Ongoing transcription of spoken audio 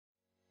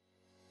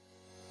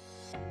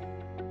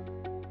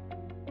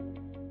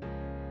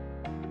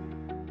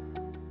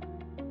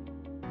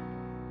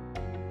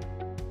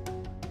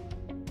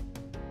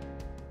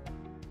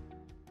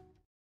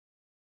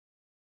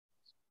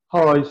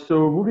Hi,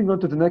 so moving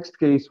on to the next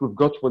case, we've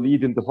got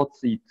Waleed in the hot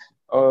seat.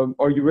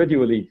 Are you ready,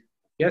 Waleed?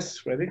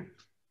 Yes, ready.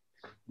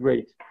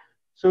 Great.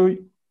 So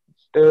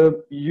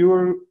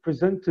you're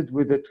presented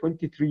with a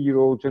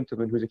 23-year-old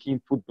gentleman who's a keen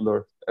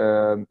footballer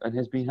and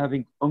has been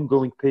having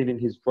ongoing pain in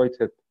his right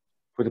hip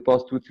for the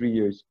past 2, 3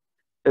 years.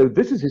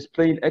 This is his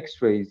plain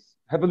X-rays.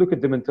 Have a look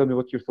at them and tell me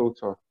what your thoughts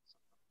are.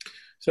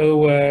 So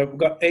we've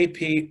got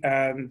AP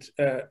and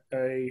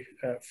a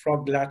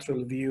frog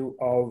lateral view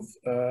of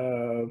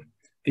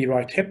the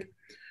right hip.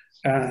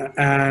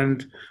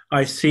 And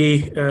I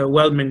see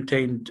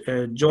well-maintained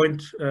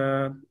joint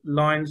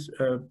lines,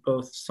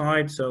 both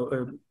sides,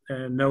 so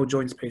no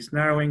joint space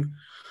narrowing.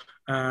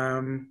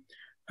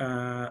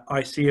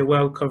 I see a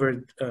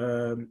well-covered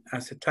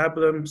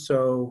acetabulum,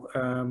 so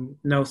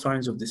no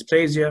signs of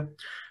dysplasia.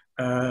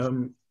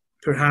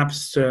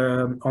 Perhaps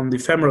on the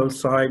femoral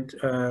side,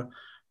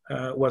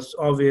 what's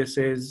obvious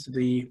is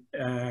the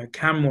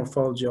cam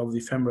morphology of the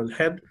femoral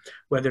head,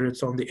 whether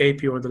it's on the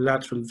AP or the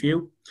lateral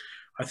view.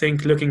 I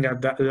think looking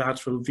at that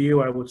lateral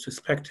view, I would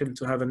suspect him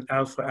to have an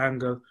alpha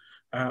angle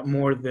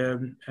more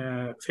than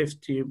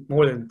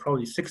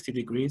probably 60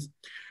 degrees.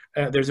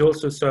 There's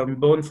also some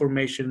bone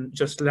formation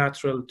just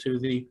lateral to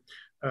the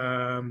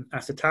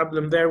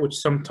acetabulum there, which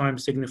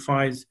sometimes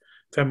signifies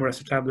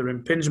femoroacetabular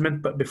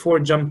impingement. But before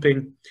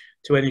jumping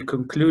to any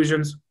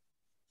conclusions,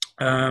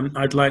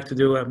 I'd like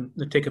to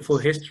take a full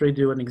history,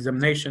 do an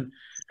examination,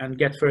 and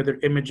get further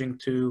imaging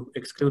to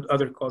exclude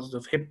other causes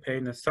of hip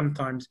pain, as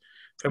sometimes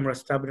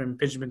femoroacetabular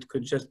impingement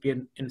could just be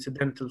an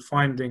incidental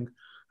finding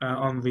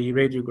on the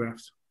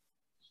radiographs.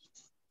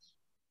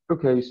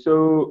 Okay,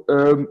 so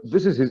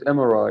this is his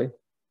MRI.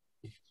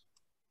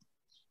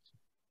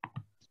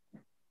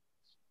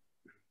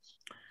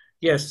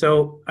 Yes,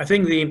 so I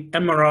think the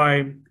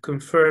MRI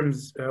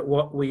confirms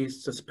what we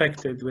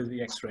suspected with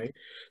the X-ray.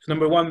 So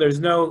number one, there's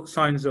no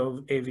signs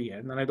of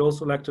AVN, and I'd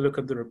also like to look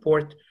at the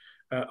report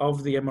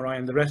of the MRI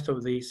and the rest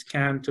of the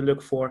scan to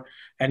look for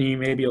any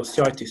maybe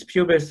osteitis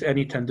pubis,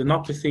 any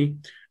tendinopathy,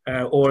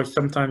 or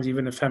sometimes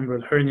even a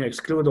femoral hernia,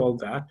 exclude all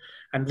that.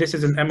 And this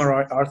is an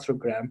MRI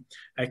arthrogram.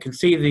 I can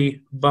see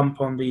the bump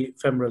on the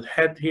femoral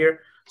head here,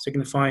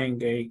 signifying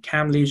a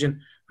cam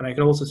lesion, and I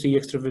can also see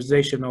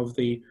extravasation of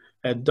the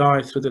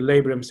dye through the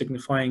labrum,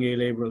 signifying a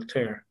labral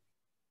tear.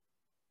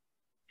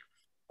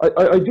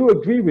 I do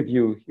agree with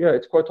you. Yeah,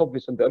 it's quite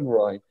obvious on the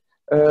MRI.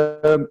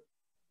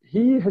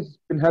 He has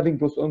been having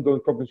those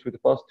ongoing problems for the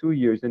past 2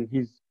 years, and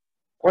he's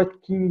quite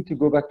keen to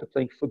go back to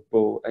playing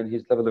football and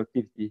his level of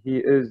activity. He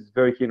is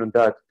very keen on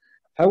that.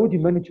 How would you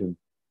manage him?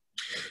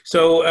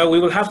 So we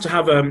will have to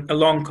have a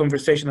long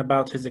conversation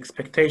about his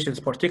expectations,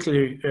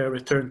 particularly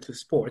return to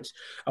sports.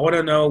 I want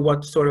to know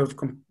what sort of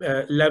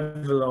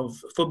level of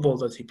football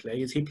does he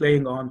play? Is he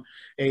playing on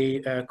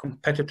a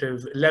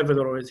competitive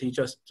level, or is he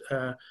just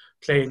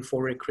playing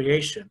for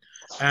recreation?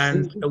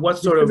 And what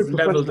sort of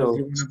level does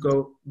he want to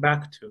go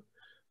back to?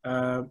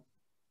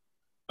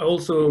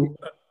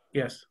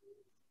 Yes.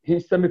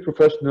 He's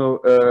semi-professional,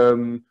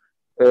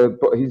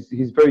 but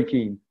he's very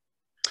keen.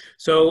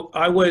 So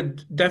I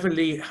would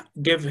definitely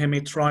give him a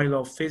trial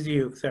of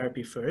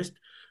physiotherapy first,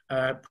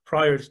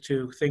 prior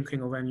to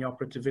thinking of any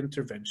operative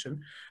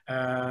intervention.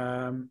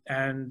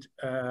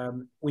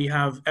 We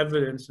have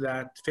evidence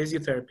that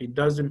physiotherapy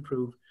does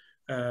improve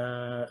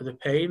the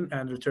pain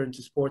and return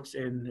to sports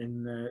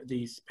in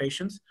these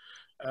patients.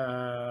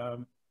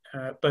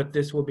 But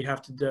this will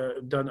have to be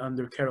done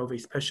under care of a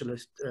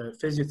specialist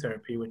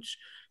physiotherapy, which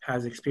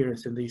has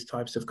experience in these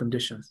types of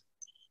conditions.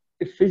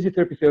 If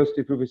physiotherapy fails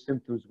to improve his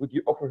symptoms, would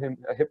you offer him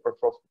a hip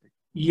arthroscopy?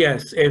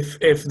 Yes,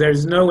 if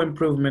there's no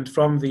improvement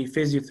from the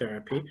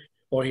physiotherapy,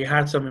 or he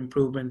had some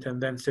improvement and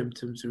then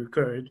symptoms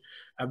recurred,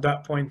 at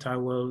that point I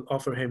will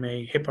offer him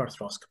a hip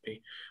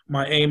arthroscopy.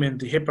 My aim in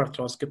the hip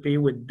arthroscopy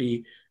would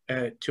be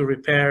to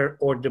repair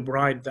or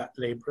debride that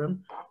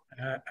labrum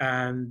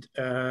and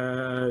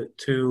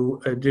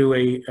to do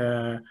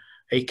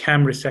a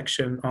cam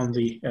resection on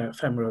the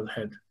femoral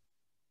head.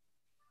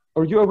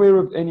 Are you aware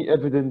of any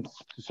evidence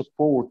to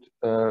support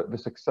the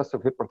success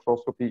of hip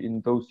arthroscopy in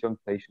those young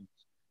patients?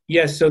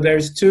 Yes, so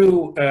there's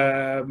two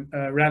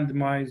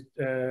randomized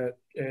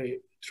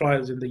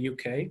trials in the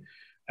UK.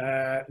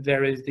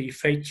 There is the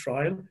FAIT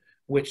Trail,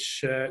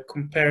 which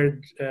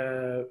compared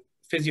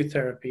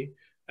physiotherapy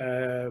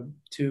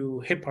to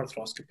hip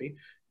arthroscopy,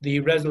 the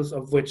results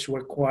of which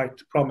were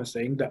quite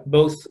promising, that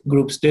both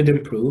groups did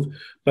improve,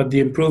 but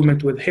the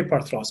improvement with hip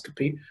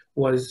arthroscopy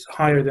was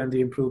higher than the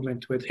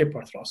improvement with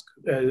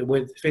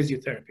with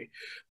physiotherapy.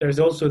 There's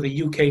also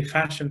the UK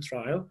Fashion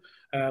Trial,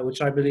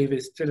 which I believe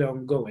is still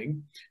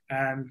ongoing.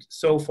 And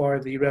so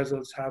far, the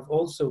results have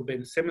also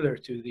been similar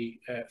to the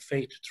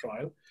FAIT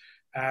trial.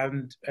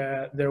 And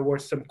there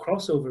was some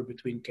crossover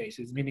between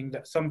cases, meaning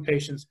that some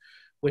patients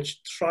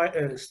which tried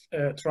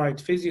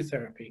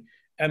physiotherapy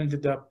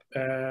ended up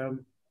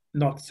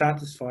not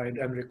satisfied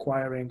and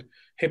requiring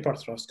hip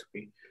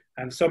arthroscopy.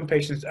 And some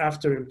patients,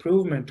 after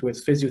improvement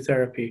with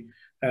physiotherapy,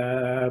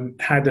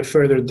 had a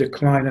further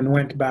decline and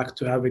went back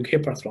to having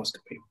hip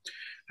arthroscopy.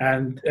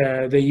 And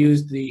they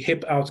used the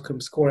hip outcome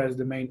score as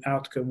the main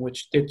outcome,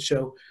 which did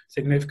show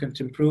significant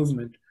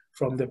improvement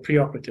from the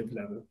preoperative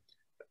level.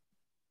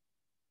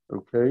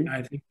 Okay.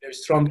 I think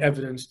there's strong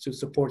evidence to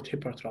support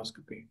hip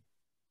arthroscopy.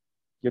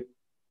 Yep.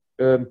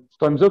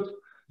 Time's up.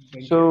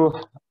 So,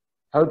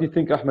 how do you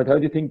think, Ahmed, how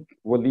do you think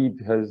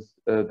Walid has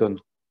done?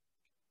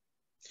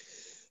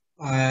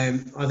 I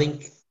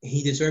think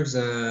he deserves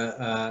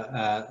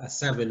a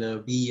 7. I'll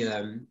be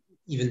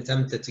even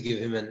tempted to give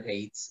him an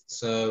 8.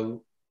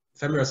 So,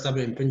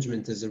 femoroacetabular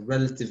impingement is a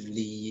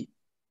relatively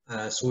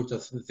sort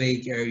of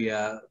vague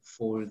area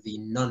for the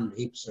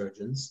non-hip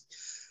surgeons.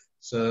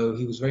 So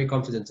he was very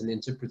confident in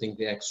interpreting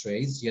the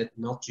x-rays, yet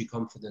not too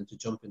confident to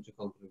jump into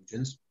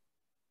conclusions.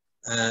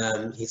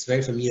 He's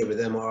very familiar with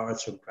MR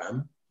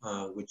arthrogram,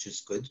 which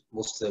is good.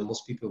 Most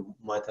people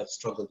might have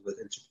struggled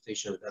with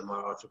interpretation of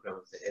MR arthrogram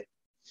of the hip.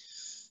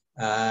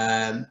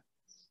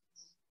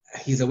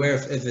 He's aware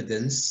of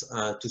evidence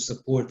to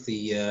support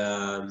the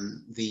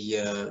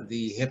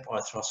hip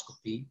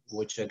arthroscopy,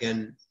 which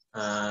again,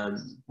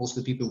 most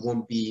of the people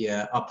won't be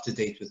up to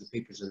date with the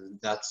papers in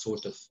that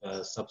sort of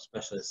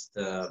subspecialist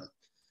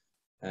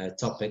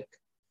topic.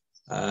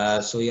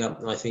 So yeah,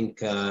 I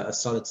think a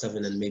solid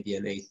 7 and maybe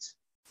an 8.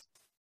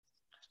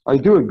 I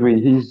do agree.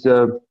 He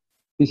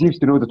seems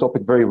to know the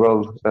topic very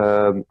well,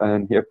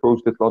 and he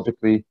approached it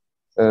logically,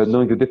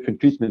 knowing the different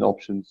treatment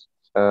options.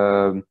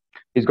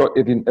 He's got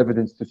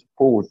evidence to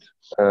support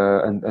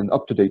and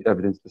up-to-date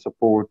evidence to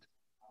support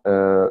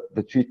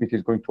the treatment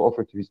he's going to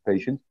offer to his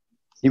patient.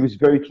 He was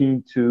very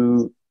keen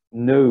to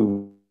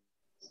know.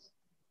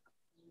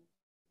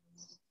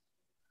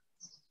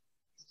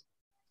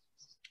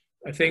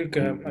 I think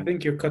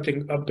you're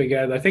cutting up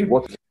again. I think.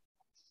 What?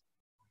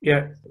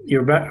 Yeah,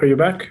 you're back. Are you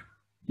back?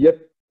 Yep.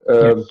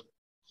 Yes.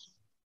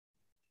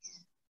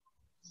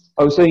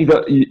 I was saying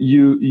that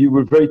you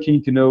were very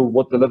keen to know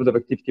what the level of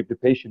activity of the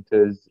patient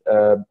is,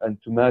 and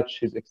to match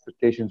his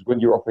expectations when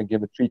you're offering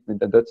him a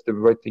treatment, and that's the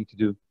right thing to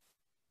do.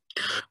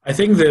 I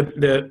think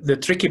the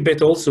tricky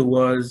bit also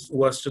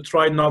was to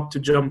try not to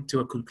jump to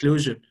a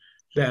conclusion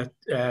that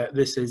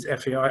this is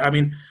FAI. I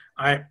mean,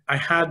 I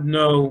had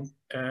no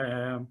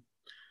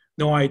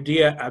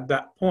idea at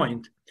that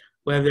point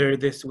whether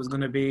this was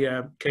going to be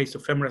a case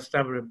of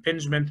femoroacetabular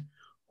impingement,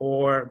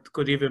 or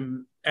could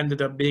even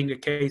ended up being a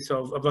case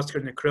of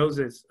avascular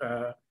necrosis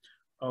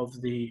of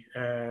the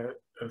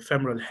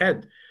femoral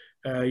head.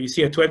 You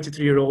see a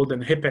 23-year-old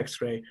and hip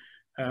X-ray.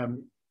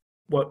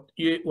 What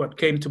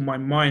came to my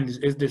mind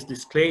is this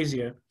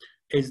dysplasia?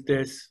 Is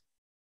this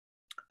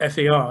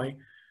FAI?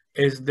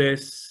 Is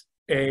this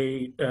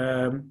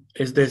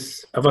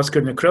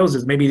avascular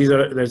necrosis? Maybe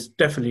there's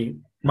definitely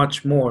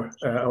much more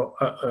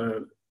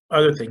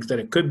other things that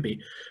it could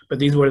be, but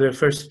these were the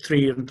first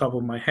 3 on top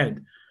of my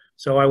head.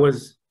 So I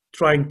was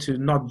trying to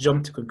not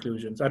jump to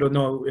conclusions. I don't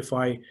know if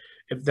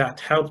that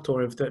helped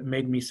or if that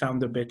made me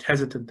sound a bit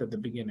hesitant at the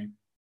beginning.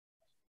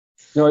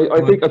 No, I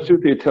think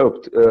absolutely it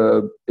helped.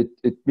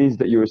 It means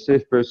that you're a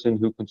safe person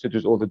who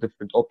considers all the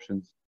different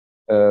options,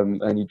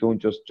 and you don't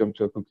just jump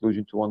to a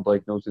conclusion to one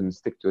diagnosis and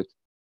stick to it.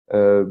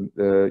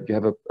 You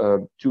have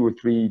 2 or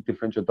 3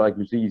 differential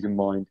diagnoses in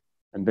mind,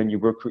 and then you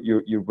work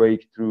your way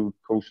through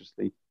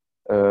cautiously.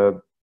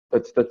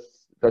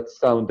 That's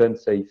sound and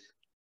safe,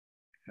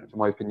 in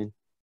my opinion.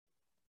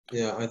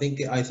 Yeah, I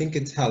think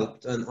it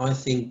helped, and I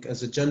think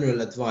as a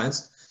general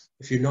advice,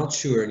 if you're not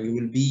sure, and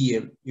you'll be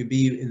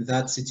in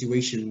that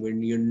situation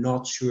when you're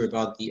not sure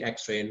about the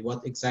X-ray and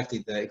what exactly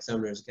the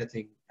examiner is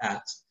getting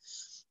at,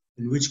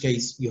 in which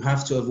case you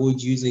have to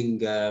avoid using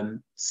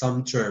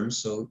some terms.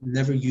 So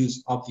never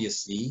use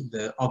obviously,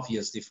 the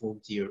obvious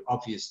deformity, or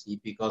obviously,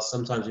 because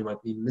sometimes you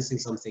might be missing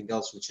something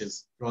else, which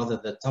is rather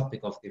the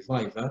topic of the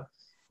viva.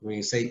 When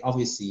you say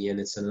obviously and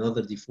it's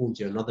another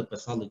deformity or another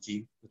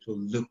pathology, it will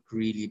look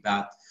really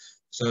bad.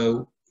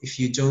 So if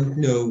you don't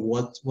know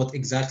what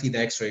exactly the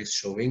X-ray is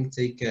showing,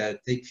 take a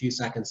few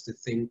seconds to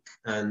think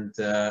and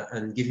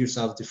give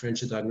yourself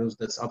differential diagnosis.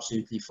 That's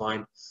absolutely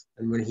fine.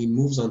 And when he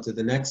moves on to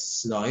the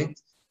next slide,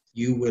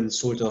 you will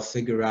sort of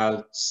figure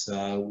out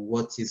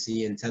what is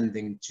he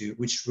intending to,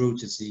 which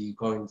route is he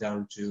going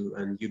down to,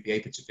 and you'll be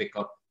able to pick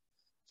up.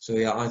 So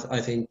yeah,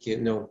 I think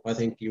I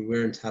think you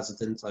weren't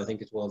hesitant. I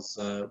think it was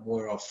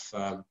more of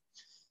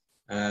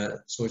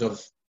sort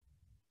of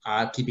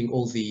keeping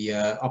all the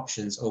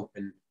options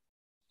open.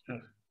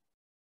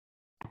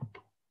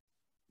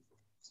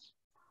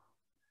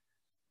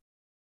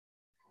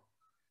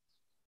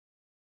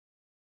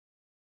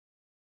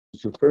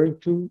 It's referring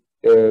to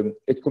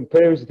it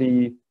compares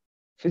the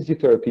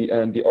physiotherapy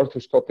and the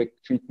arthroscopic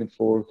treatment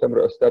for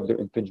femoroacetabular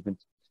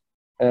impingement.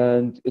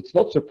 And it's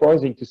not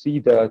surprising to see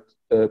that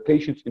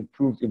patients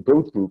improved in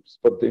both groups,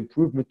 but the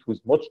improvement was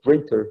much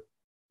greater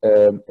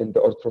in the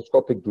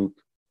arthroscopic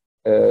group,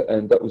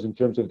 and that was in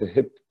terms of the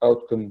hip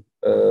outcome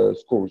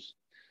scores.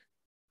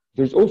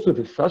 There's also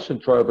the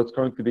FAIT trial that's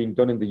currently being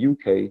done in the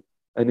UK,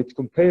 and it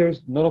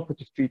compares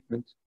non-operative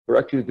treatment, or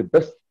actually the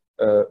best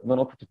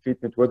non-operative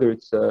treatment, whether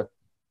it's an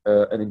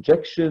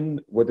injection,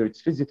 whether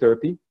it's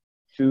physiotherapy,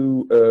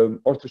 to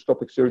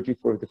arthroscopic surgery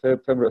for the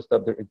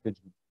femoroacetabular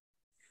impingement.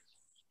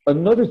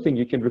 Another thing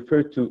you can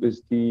refer to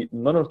is the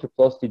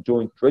Non-Arthroplasty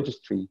Joint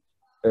Registry,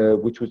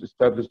 which was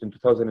established in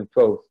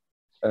 2012.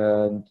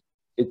 And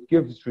it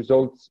gives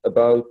results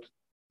about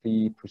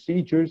the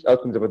procedures,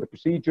 outcomes about the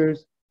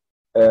procedures,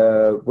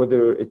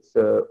 whether it's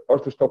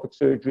arthroscopic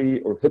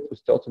surgery or hip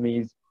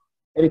osteotomies,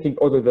 anything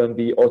other than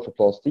the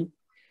arthroplasty.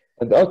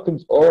 And the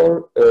outcomes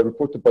are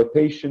reported by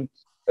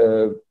patients,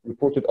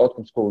 reported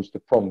outcome scores, the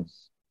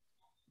PROMs.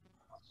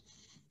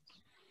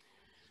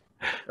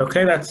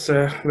 Okay, that's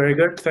very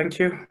good. Thank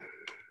you.